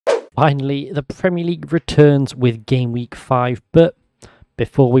Finally, the Premier League returns with Game Week 5, but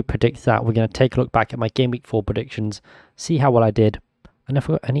before we predict that, we're going to take a look back at my Game Week 4 predictions, see how well I did. I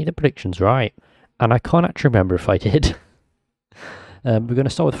never got any of the predictions right, and I can't actually remember if I did. We're going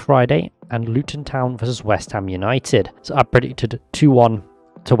to start with Friday and Luton Town versus West Ham United. So I predicted 2-1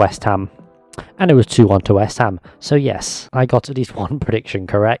 to West Ham, and it was 2-1 to West Ham. So yes, I got at least one prediction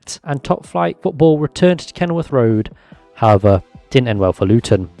correct. And top flight football returned to Kenilworth Road. However, didn't end well for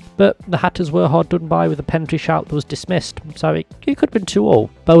Luton. But the Hatters were hard done by with a penalty shout that was dismissed, so it could have been 2-2.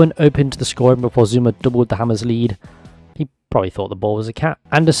 Bowen opened the scoring before Zuma doubled the Hammers' lead. He probably thought the ball was a cat.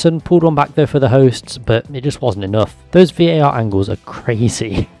 Anderson pulled one back though for the hosts, but it just wasn't enough. Those VAR angles are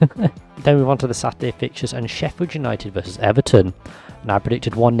crazy. Then we move on to the Saturday fixtures and Sheffield United versus Everton. And I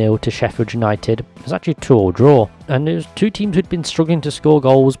predicted 1-0 to Sheffield United. It was actually a 2-2 draw. And it was two teams who'd been struggling to score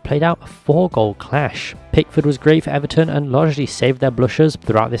goals, played out a 4-goal clash. Pickford was great for Everton and largely saved their blushers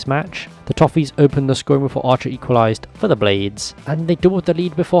throughout this match. The Toffees opened the scoring before Archer equalised for the Blades. And they doubled the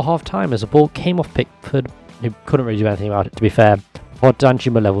lead before half-time as the ball came off Pickford, who couldn't really do anything about it, to be fair, before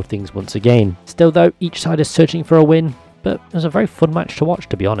Danjuma levelled things once again. Still though, each side is searching for a win, but it was a very fun match to watch,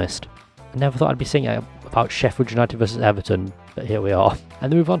 to be honest. I never thought I'd be saying about Sheffield United versus Everton, but here we are.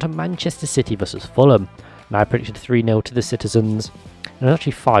 And then we move on to Manchester City versus Fulham. And I predicted 3-0 to the Citizens, and it was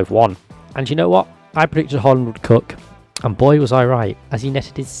actually 5-1. And you know what? I predicted Haaland would cook, and boy was I right, as he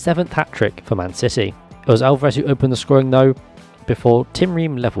netted his 7th hat-trick for Man City. It was Alvarez who opened the scoring though, before Tim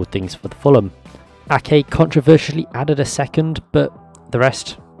Ream levelled things for the Fulham. Ake controversially added a second, but the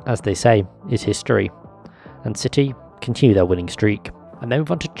rest, as they say, is history. And City continue their winning streak. And then we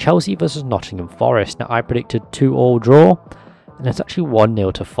move on to Chelsea versus Nottingham Forest. Now I predicted 2-2 draw, and it's actually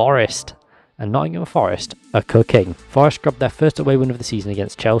 1-0 to Forest. And Nottingham Forest are cooking. Forest grabbed their first away win of the season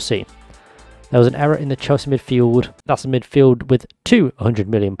against Chelsea. There was an error in the Chelsea midfield. That's a midfield with 200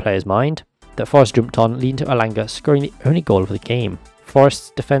 million players mind. That Forest jumped on, leading to Alanga scoring the only goal of the game.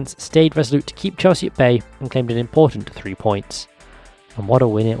 Forest's defence stayed resolute to keep Chelsea at bay and claimed an important 3 points. And what a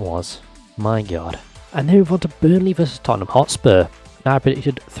win it was. My God. And then we move on to Burnley versus Tottenham Hotspur. Now I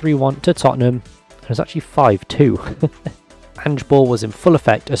predicted 3-1 to Tottenham. It was actually 5-2. Ange ball was in full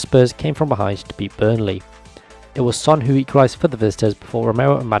effect as Spurs came from behind to beat Burnley. It was Son who equalised for the visitors before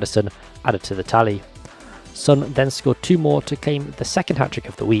Romero and Maddison added to the tally. Son then scored 2 more to claim the second hat-trick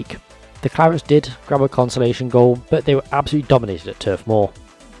of the week. The Clarets did grab a consolation goal, but they were absolutely dominated at Turf Moor.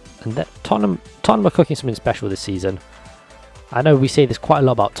 And Tottenham are cooking something special this season. I know we say this quite a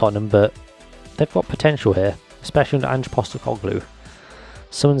lot about Tottenham, but they've got potential here, especially under Ange Postecoglou.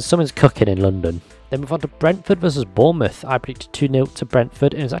 Someone's cooking in London. Then move on to Brentford versus Bournemouth. I predicted 2-0 to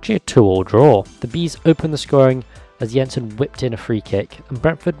Brentford, and it was actually a 2-2 draw. The Bees opened the scoring as Jensen whipped in a free kick, and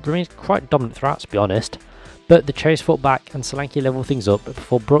Brentford remained quite dominant throughout, to be honest. But the Cherries fought back and Solanke levelled things up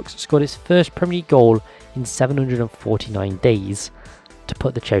before Brooks scored his first Premier League goal in 749 days to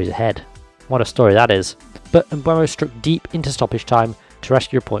put the Cherries ahead. What a story that is. But Mbeumo struck deep into stoppage time to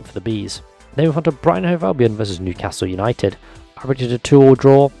rescue a point for the Bees. Then we move on to Brighton & Hove Albion versus Newcastle United. I predicted a 2-2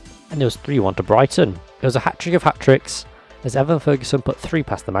 draw, and it was 3-1 to Brighton. It was a hat-trick of hat-tricks as Evan Ferguson put 3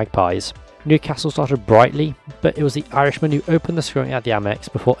 past the Magpies. Newcastle started brightly, but it was the Irishman who opened the scoring at the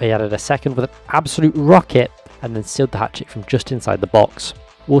Amex before he added a second with an absolute rocket and then sealed the hat-trick from just inside the box.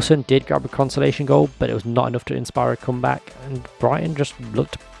 Wilson did grab a consolation goal, but it was not enough to inspire a comeback, and Brighton just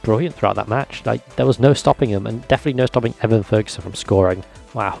looked brilliant throughout that match. There was no stopping him, and definitely no stopping Evan Ferguson from scoring.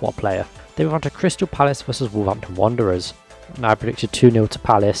 Wow, what a player. Then we went on to Crystal Palace versus Wolverhampton Wanderers. And I predicted 2-0 to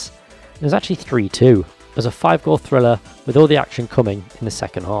Palace. It was actually 3-2. It was a 5-goal thriller with all the action coming in the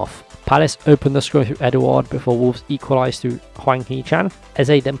second half. Palace opened the scoring through Edouard before Wolves equalised through Hwang Hee-chan.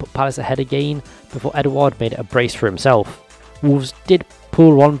 Eze then put Palace ahead again before Edouard made it a brace for himself. Wolves did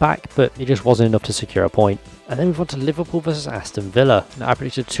pull one back, but it just wasn't enough to secure a point. And then we went on to Liverpool versus Aston Villa. Now I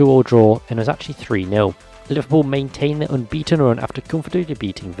predicted a 2-2 draw, and it was actually 3-0. Liverpool maintained their unbeaten run after comfortably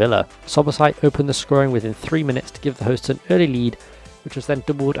beating Villa. Szoboszlai opened the scoring within 3 minutes to give the hosts an early lead, which was then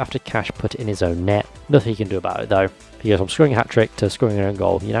doubled after Cash put it in his own net. Nothing he can do about it though. He goes from scoring a hat-trick to scoring an own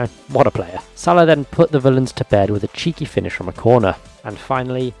goal, you know? What a player. Salah then put the villains to bed with a cheeky finish from a corner. And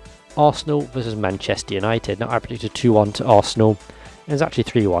finally, Arsenal versus Manchester United. Now I predicted 2-1 to Arsenal. It was actually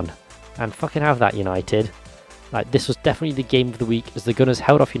 3-1. And fucking have that, United. This was definitely the game of the week as the Gunners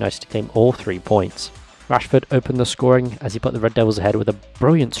held off United to claim all 3 points. Rashford opened the scoring as he put the Red Devils ahead with a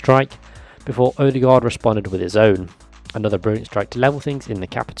brilliant strike before Odegaard responded with his own. Another brilliant strike to level things in the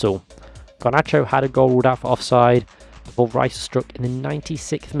capital. Garnacho had a goal ruled out for offside before Rice struck in the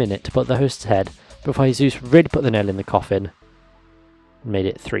 96th minute to put the hosts ahead before Jesus really put the nail in the coffin and made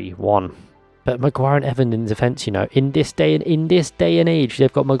it 3-1. But Maguire and Evans in defence, you know, in this day and age,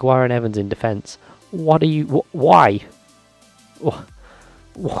 they've got Maguire and Evans in defence. What are you? Why?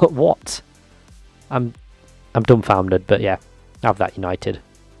 What? I'm dumbfounded. But yeah, have that United.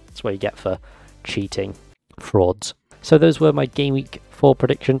 That's what you get for cheating, frauds. So those were my game week 4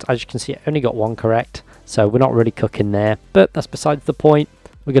 predictions. As you can see, I only got one correct, so we're not really cooking there. But that's besides the point.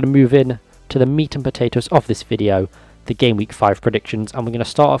 We're going to move in to the meat and potatoes of this video, the game week 5 predictions, and we're going to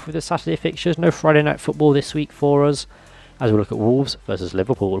start off with the Saturday fixtures. No Friday night football this week for us, as we look at Wolves versus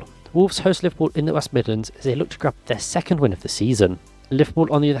Liverpool. Wolves host Liverpool in the West Midlands as they look to grab their second win of the season.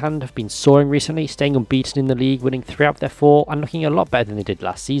 Liverpool, on the other hand, have been soaring recently, staying unbeaten in the league, winning 3 out of their 4 and looking a lot better than they did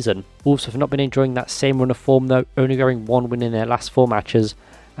last season. Wolves have not been enjoying that same run of form though, only going 1 win in their last 4 matches,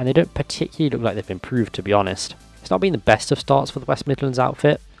 and they don't particularly look like they've improved, to be honest. It's not been the best of starts for the West Midlands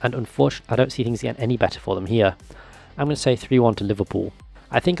outfit, and unfortunately I don't see things getting any better for them here. I'm going to say 3-1 to Liverpool.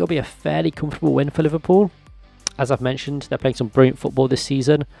 I think it'll be a fairly comfortable win for Liverpool. As I've mentioned, they're playing some brilliant football this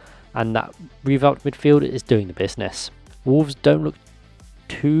season, and that revamped midfield is doing the business. Wolves don't look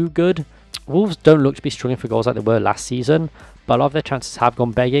too good. Wolves don't look to be struggling for goals like they were last season, but a lot of their chances have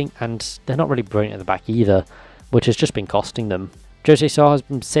gone begging, and they're not really brilliant at the back either, which has just been costing them. Jose Sarr has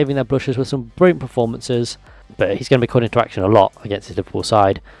been saving their blushes with some brilliant performances, but he's going to be caught into action a lot against his Liverpool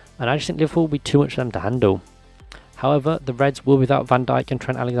side, and I just think Liverpool will be too much for them to handle. However, the Reds will be without Van Dijk and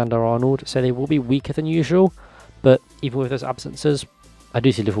Trent Alexander-Arnold, so they will be weaker than usual, but even with those absences, I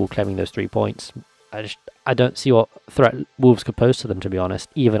do see Liverpool claiming those 3 points. I don't see what threat Wolves could pose to them, to be honest,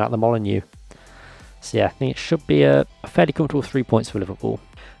 even at the Molineux. So yeah, I think it should be a fairly comfortable 3 points for Liverpool.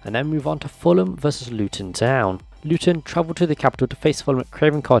 And then move on to Fulham versus Luton Town. Luton travel to the capital to face Fulham at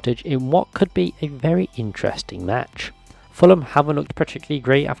Craven Cottage in what could be a very interesting match. Fulham haven't looked particularly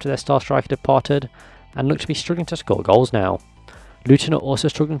great after their star striker departed, and look to be struggling to score goals now. Luton are also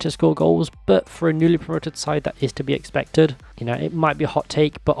struggling to score goals, but for a newly promoted side that is to be expected. You know, it might be a hot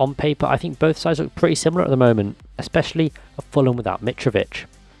take, but on paper I think both sides look pretty similar at the moment, especially a Fulham without Mitrovic.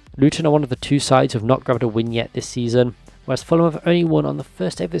 Luton are one of the 2 sides who have not grabbed a win yet this season, whereas Fulham have only won on the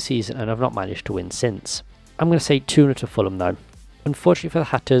first day of the season and have not managed to win since. I'm going to say 2-0 to Fulham though. Unfortunately for the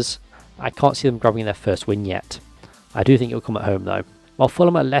Hatters, I can't see them grabbing their first win yet. I do think it will come at home though. While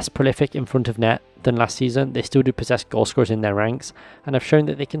Fulham are less prolific in front of net than last season, they still do possess goal scorers in their ranks and have shown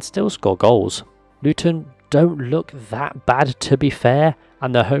that they can still score goals. Luton don't look that bad, to be fair,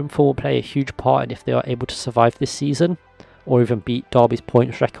 and their home form will play a huge part in if they are able to survive this season or even beat Derby's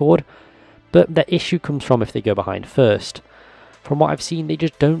points record, but their issue comes from if they go behind first. From what I've seen, they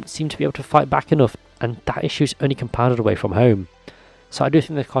just don't seem to be able to fight back enough, and that issue is only compounded away from home. So I do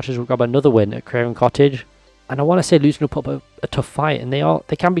think the Cottagers will grab another win at Craven Cottage. And I want to say Luton will put up a tough fight, and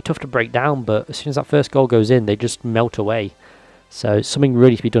they can be tough to break down, but as soon as that first goal goes in, they just melt away. So something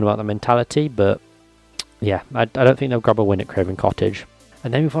really to be done about the mentality, but yeah, I don't think they'll grab a win at Craven Cottage.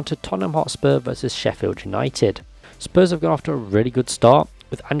 And then move on to Tottenham Hotspur versus Sheffield United. Spurs have gone off to a really good start,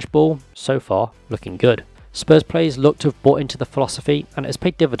 with Ange Ball so far looking good. Spurs players look to have bought into the philosophy, and it has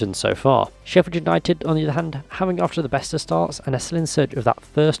paid dividends so far. Sheffield United, on the other hand, haven't got off to the best of starts, and are still in search of that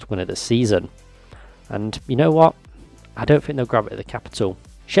first win of the season. And you know what? I don't think they'll grab it at the capital.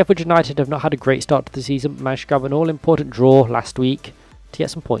 Sheffield United have not had a great start to the season, but managed to grab an all-important draw last week to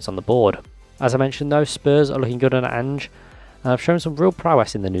get some points on the board. As I mentioned though, Spurs are looking good under Ange, and have shown some real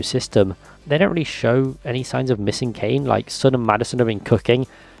prowess in the new system. They don't really show any signs of missing Kane, like Son and Maddison have been cooking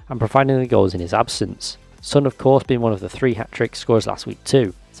and providing the goals in his absence. Son, of course, being one of the 3 hat-trick scorers last week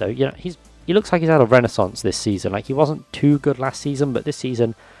too. So, you know, he looks like he's had a renaissance this season. Like, he wasn't too good last season, but this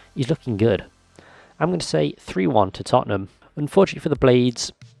season he's looking good. I'm going to say 3-1 to Tottenham. Unfortunately for the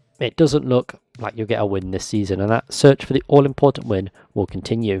Blades, it doesn't look like you'll get a win this season, and that search for the all-important win will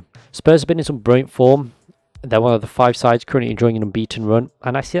continue. Spurs have been in some brilliant form. They're one of the 5 sides currently enjoying an unbeaten run,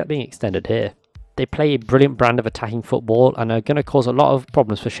 and I see that being extended here. They play a brilliant brand of attacking football and are going to cause a lot of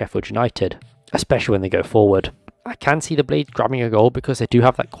problems for Sheffield United, especially when they go forward. I can see the Blades grabbing a goal because they do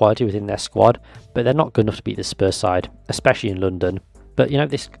have that quality within their squad, but they're not good enough to beat the Spurs side, especially in London. But, you know,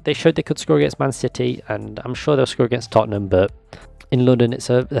 they showed they could score against Man City, and I'm sure they'll score against Tottenham, but in London it's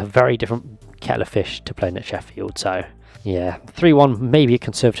a very different kettle of fish to playing at Sheffield. So, yeah, 3-1, maybe a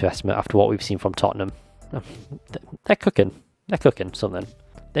conservative estimate after what we've seen from Tottenham. They're cooking. They're cooking something.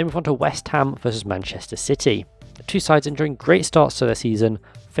 Then move on to West Ham versus Manchester City. The 2 sides enjoying great starts to their season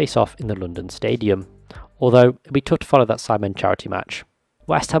face off in the London Stadium, although it'll be tough to follow that Simon charity match.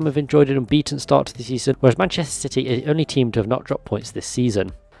 West Ham have enjoyed an unbeaten start to the season, whereas Manchester City is the only team to have not dropped points this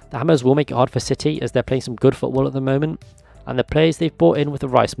season. The Hammers will make it hard for City as they're playing some good football at the moment, and the players they've brought in with the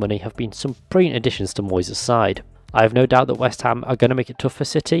Rice money have been some brilliant additions to Moyes' side. I have no doubt that West Ham are going to make it tough for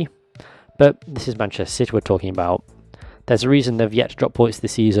City, But this is Manchester City we're talking about. There's a reason they've yet to drop points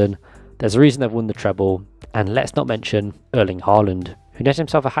this season. There's a reason they've won the treble. And let's not mention Erling Haaland, who netted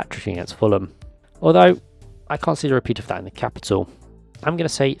himself a hat-trick against Fulham. Although, I can't see a repeat of that in the capital. I'm going to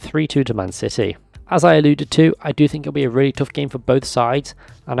say 3-2 to Man City. As I alluded to, I do think it'll be a really tough game for both sides,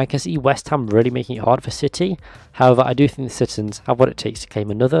 and I can see West Ham really making it hard for City. However, I do think the citizens have what it takes to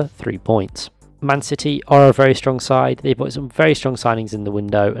claim another 3 points. Man City are a very strong side. They've got some very strong signings in the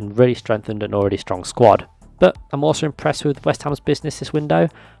window and really strengthened an already strong squad. But I'm also impressed with West Ham's business this window,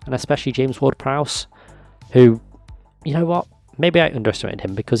 and especially James Ward-Prowse, who, you know what, maybe I underestimated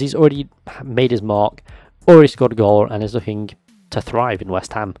him because he's already made his mark, already scored a goal, and is looking to thrive in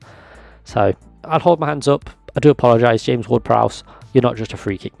West Ham. So I'll hold my hands up. I do apologise, James Ward-Prowse, you're not just a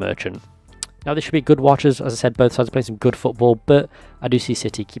free kick merchant. Now this should be good watches. As I said, both sides are playing some good football, but I do see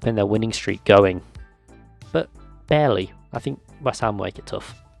City keeping their winning streak going. But barely. I think West Ham will make it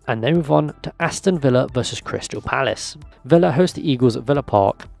tough. And then move on to Aston Villa versus Crystal Palace. Villa host the Eagles at Villa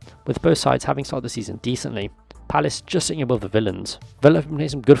Park, with both sides having started the season decently. Palace just sitting above the villains. Villa have been playing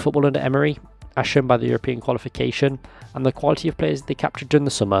some good football under Emery, as shown by the European qualification, and the quality of players they captured during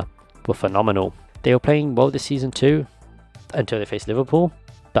the summer were phenomenal. They were playing well this season too, until they faced Liverpool.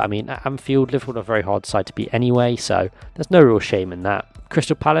 But I mean, at Anfield, Liverpool are a very hard side to beat anyway, so there's no real shame in that.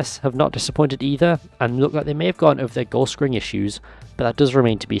 Crystal Palace have not disappointed either, and look like they may have gotten over their goal scoring issues, but that does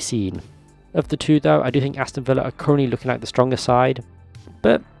remain to be seen. Of the two though, I do think Aston Villa are currently looking like the stronger side,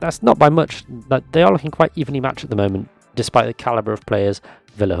 but that's not by much. They are looking quite evenly matched at the moment, despite the calibre of players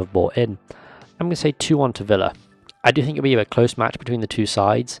Villa have brought in. I'm going to say 2-1 to Villa. I do think it'll be a close match between the two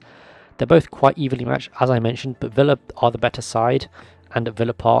sides. They're both quite evenly matched, as I mentioned, but Villa are the better side. And at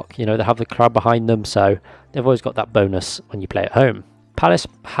Villa Park, you know, they have the crowd behind them, so they've always got that bonus when you play at home. Palace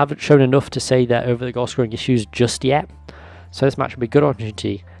haven't shown enough to say they're over the goal scoring issues just yet, so this match will be a good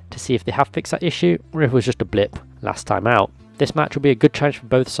opportunity to see if they have fixed that issue or if it was just a blip last time out. This match will be a good challenge for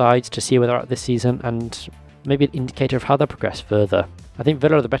both sides to see where they're at this season and maybe an indicator of how they'll progress further. I think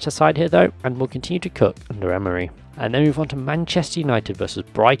Villa are the better side here though, and will continue to cook under Emery. And then move on to Manchester United versus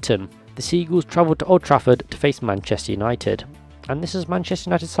Brighton. The Seagulls travelled to Old Trafford to face Manchester United. And this is Manchester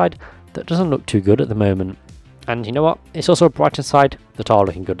United's side that doesn't look too good at the moment. And you know what? It's also a Brighton side that are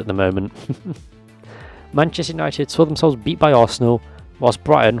looking good at the moment. Manchester United saw themselves beat by Arsenal, whilst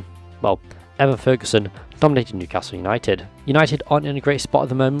Brighton, well, Evan Ferguson, dominated Newcastle United. United aren't in a great spot at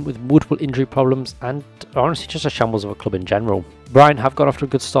the moment with multiple injury problems and are honestly just a shambles of a club in general. Brighton have got off to a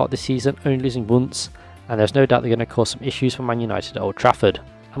good start this season, only losing once, and there's no doubt they're going to cause some issues for Man United at Old Trafford.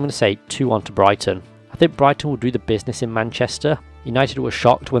 I'm going to say 2-1 to Brighton. I think Brighton will do the business in Manchester. United were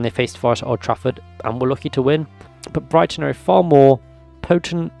shocked when they faced Forest at Old Trafford and were lucky to win, but Brighton are a far more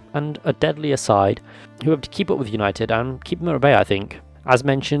potent and a deadlier side who have to keep up with United and keep them at bay, I think. As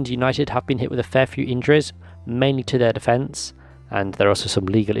mentioned, United have been hit with a fair few injuries, mainly to their defence, and there are also some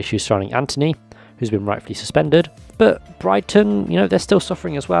legal issues surrounding Anthony, who's been rightfully suspended. But Brighton, you know, they're still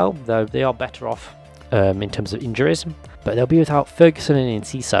suffering as well, though they are better off in terms of injuries, but they'll be without Ferguson and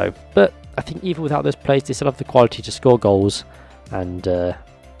Enciso. But I think even without those players, they still have the quality to score goals, and they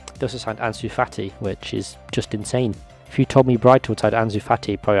also signed Ansu Fati, which is just insane. If you told me Brighton would sign Ansu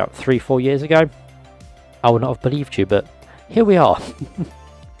Fati probably about 3-4 years ago, I would not have believed you, but here we are.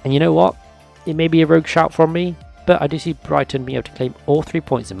 And you know what? It may be a rogue shout from me, but I do see Brighton being able to claim all 3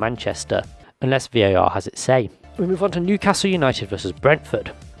 points in Manchester, unless VAR has its say. We move on to Newcastle United versus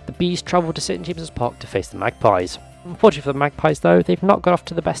Brentford. The Bees travelled to St James's Park to face the Magpies. Unfortunately for the Magpies though, they've not got off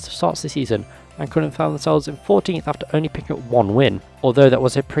to the best of starts this season and couldn't find themselves in 14th after only picking up 1 win, although that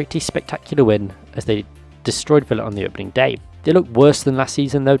was a pretty spectacular win as they destroyed Villa on the opening day. They look worse than last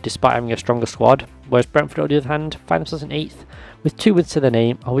season though, despite having a stronger squad, whereas Brentford on the other hand find themselves in 8th with 2 wins to their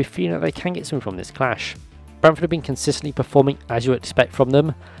name, and we feel that they can get something from this clash. Brentford have been consistently performing as you would expect from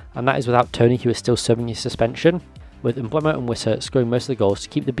them, and that is without Tony, who is still serving his suspension, with Mbeumo and Wissa scoring most of the goals to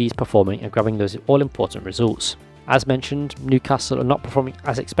keep the Bees performing and grabbing those all-important results. As mentioned, Newcastle are not performing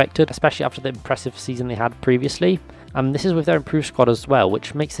as expected, especially after the impressive season they had previously, and this is with their improved squad as well,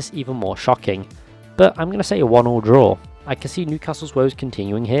 which makes this even more shocking. But I'm going to say a 1-1 draw. I can see Newcastle's woes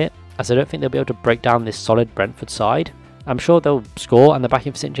continuing here, as I don't think they'll be able to break down this solid Brentford side. I'm sure they'll score, and the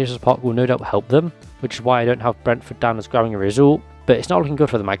backing for St James's Park will no doubt help them, which is why I don't have Brentford down as grabbing a result, but it's not looking good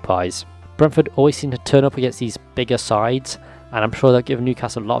for the Magpies. Brentford always seem to turn up against these bigger sides, and I'm sure they'll give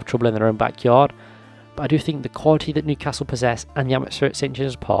Newcastle a lot of trouble in their own backyard, but I do think the quality that Newcastle possess and the atmosphere at St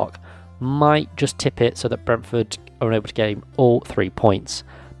James's Park might just tip it so that Brentford are unable to gain all 3 points.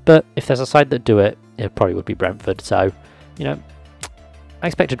 But if there's a side that do it, it probably would be Brentford, so, you know, I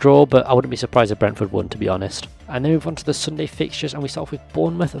expect a draw, but I wouldn't be surprised if Brentford won, to be honest. And then move on to the Sunday fixtures, and we start off with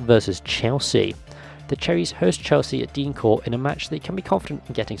Bournemouth versus Chelsea. The Cherries host Chelsea at Dean Court in a match they can be confident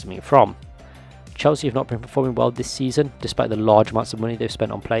in getting something from. Chelsea have not been performing well this season, despite the large amounts of money they've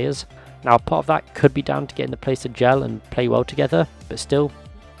spent on players. Now, part of that could be down to getting the players to gel and play well together, but still,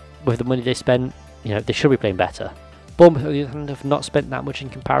 with the money they spent, they should be playing better. Bournemouth, on the other hand, have not spent that much in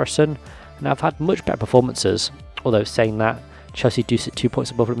comparison, and have had much better performances, although saying that, Chelsea do sit 2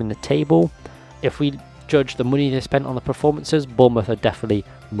 points above them in the table. If we judge the money they spent on the performances, Bournemouth are definitely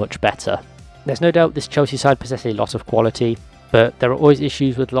much better. There's no doubt this Chelsea side possesses a lot of quality, but there are always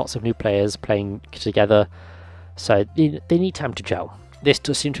issues with lots of new players playing together, so they need time to gel. This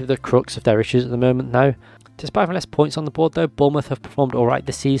does seem to be the crux of their issues at the moment now. Despite having less points on the board though, Bournemouth have performed alright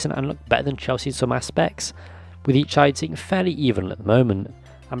this season and look better than Chelsea in some aspects, with each side sitting fairly even at the moment,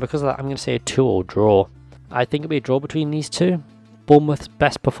 and because of that I'm going to say a 2-2 draw. I think it'll be a draw between these two. Bournemouth's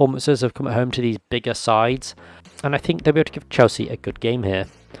best performances have come at home to these bigger sides, and I think they'll be able to give Chelsea a good game here.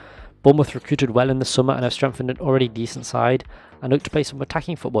 Bournemouth recruited well in the summer and have strengthened an already decent side and look to play some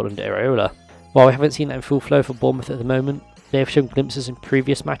attacking football under Areola. While we haven't seen that in full flow for Bournemouth at the moment, they have shown glimpses in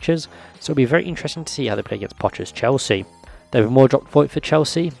previous matches, so it'll be very interesting to see how they play against Potter's Chelsea. There have been more drop point for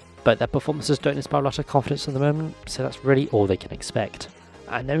Chelsea, but their performances don't inspire a lot of confidence at the moment, so that's really all they can expect.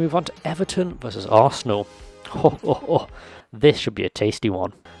 And then move on to Everton versus Arsenal. This should be a tasty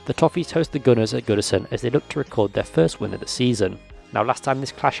one. The Toffees host the Gunners at Goodison as they look to record their first win of the season. Now, last time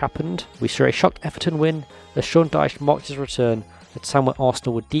this clash happened, we saw a shock Everton win as Sean Dyche marked his return at a time when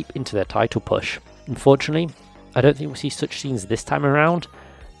Arsenal were deep into their title push. Unfortunately, I don't think we'll see such scenes this time around,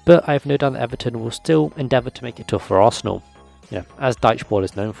 but I have no doubt that Everton will still endeavour to make it tough for Arsenal, as Dyche ball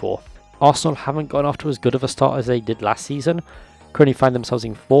is known for. Arsenal haven't gotten off to as good of a start as they did last season, currently find themselves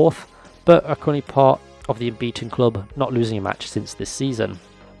in 4th, but are currently part of the unbeaten club, not losing a match since this season.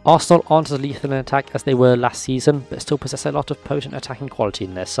 Arsenal aren't as lethal in attack as they were last season, but still possess a lot of potent attacking quality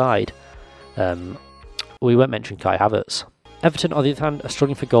in their side. We won't mention Kai Havertz. Everton, on the other hand, are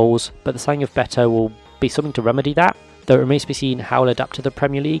struggling for goals, but the signing of Beto will be something to remedy that, though it remains to be seen how he'll adapt to the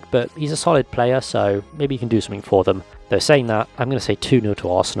Premier League, but he's a solid player, so maybe he can do something for them. Though saying that, I'm going to say 2-0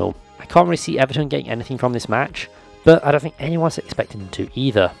 to Arsenal. I can't really see Everton getting anything from this match, but I don't think anyone's expecting them to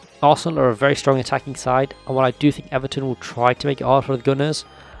either. Arsenal are a very strong attacking side, and while I do think Everton will try to make it hard for the Gunners,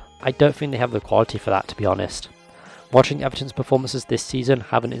 I don't think they have the quality for that, to be honest. Watching Everton's performances this season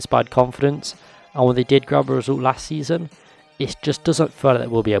haven't inspired confidence, and when they did grab a result last season, it just doesn't feel like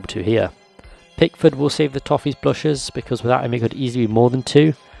we'll be able to here. Pickford will save the Toffees blushes, because without him it could easily be more than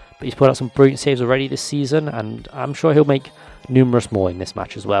 2, but he's put out some brilliant saves already this season, and I'm sure he'll make numerous more in this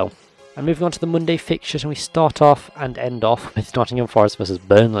match as well. And moving on to the Monday fixtures, and we start off and end off with Nottingham Forest versus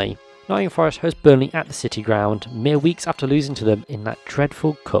Burnley. Nottingham Forest host Burnley at the City Ground, mere weeks after losing to them in that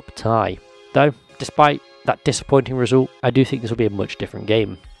dreadful cup tie. Though, despite that disappointing result, I do think this will be a much different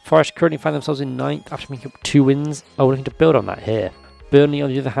game. Forest currently find themselves in 9th after making up 2 wins, and we're looking to build on that here. Burnley, on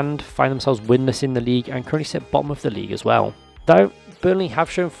the other hand, find themselves winless in the league and currently sit bottom of the league as well. Though, Burnley have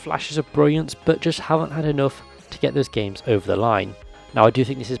shown flashes of brilliance, but just haven't had enough to get those games over the line. Now, I do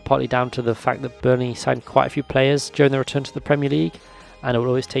think this is partly down to the fact that Burnley signed quite a few players during their return to the Premier League, and it will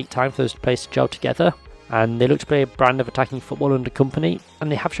always take time for those players to gel together, and they look to play a brand of attacking football under company,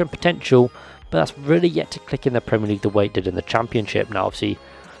 and they have shown potential, but that's really yet to click in the Premier League the way it did in the Championship. Now, obviously,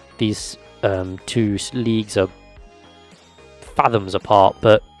 these 2 leagues are fathoms apart,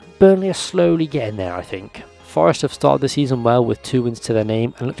 but Burnley are slowly getting there, I think. Forest have started the season well with 2 wins to their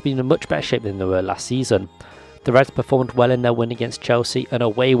name and look to be in a much better shape than they were last season. The Reds performed well in their win against Chelsea, an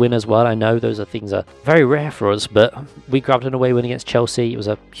away win as well. I know those are things that are very rare for us, but we grabbed an away win against Chelsea. It was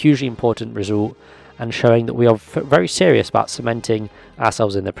a hugely important result and showing that we are very serious about cementing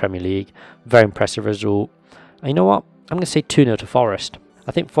ourselves in the Premier League. Very impressive result. And you know what? I'm going to say 2-0 to Forest.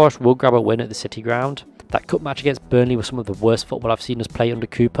 I think Forest will grab a win at the City Ground. That cup match against Burnley was some of the worst football I've seen us play under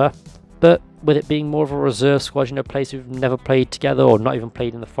Cooper. But with it being more of a reserve squad, players who've never played together or not even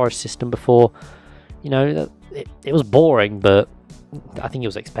played in the Forest system before, it was boring, but I think it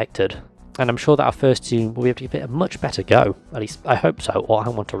was expected. And I'm sure that our first team will be able to give it a much better go. At least I hope so, or I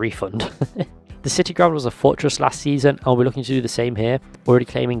want a refund. The City Ground was a fortress last season, and we're looking to do the same here. Already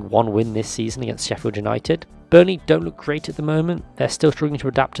claiming 1 win this season against Sheffield United. Burnley don't look great at the moment. They're still struggling to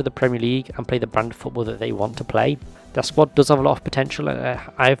adapt to the Premier League and play the brand of football that they want to play. Their squad does have a lot of potential, and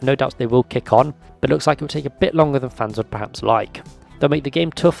I have no doubts they will kick on, but it looks like it will take a bit longer than fans would perhaps like. They'll make the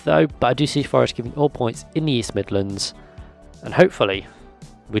game tough though, but I do see Forest giving all points in the East Midlands, and hopefully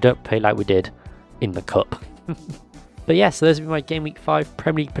we don't play like we did in the Cup. But yeah, so those have been my Game Week 5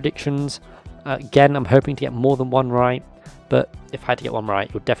 Premier League predictions. Again, I'm hoping to get more than one right, but if I had to get one right,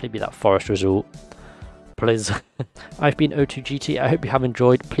 it would definitely be that Forest result. Please. I've been O2GT. I hope you have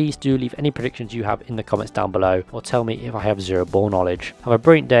enjoyed. Please do leave any predictions you have in the comments down below, or tell me if I have zero ball knowledge. Have a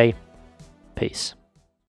brilliant day. Peace.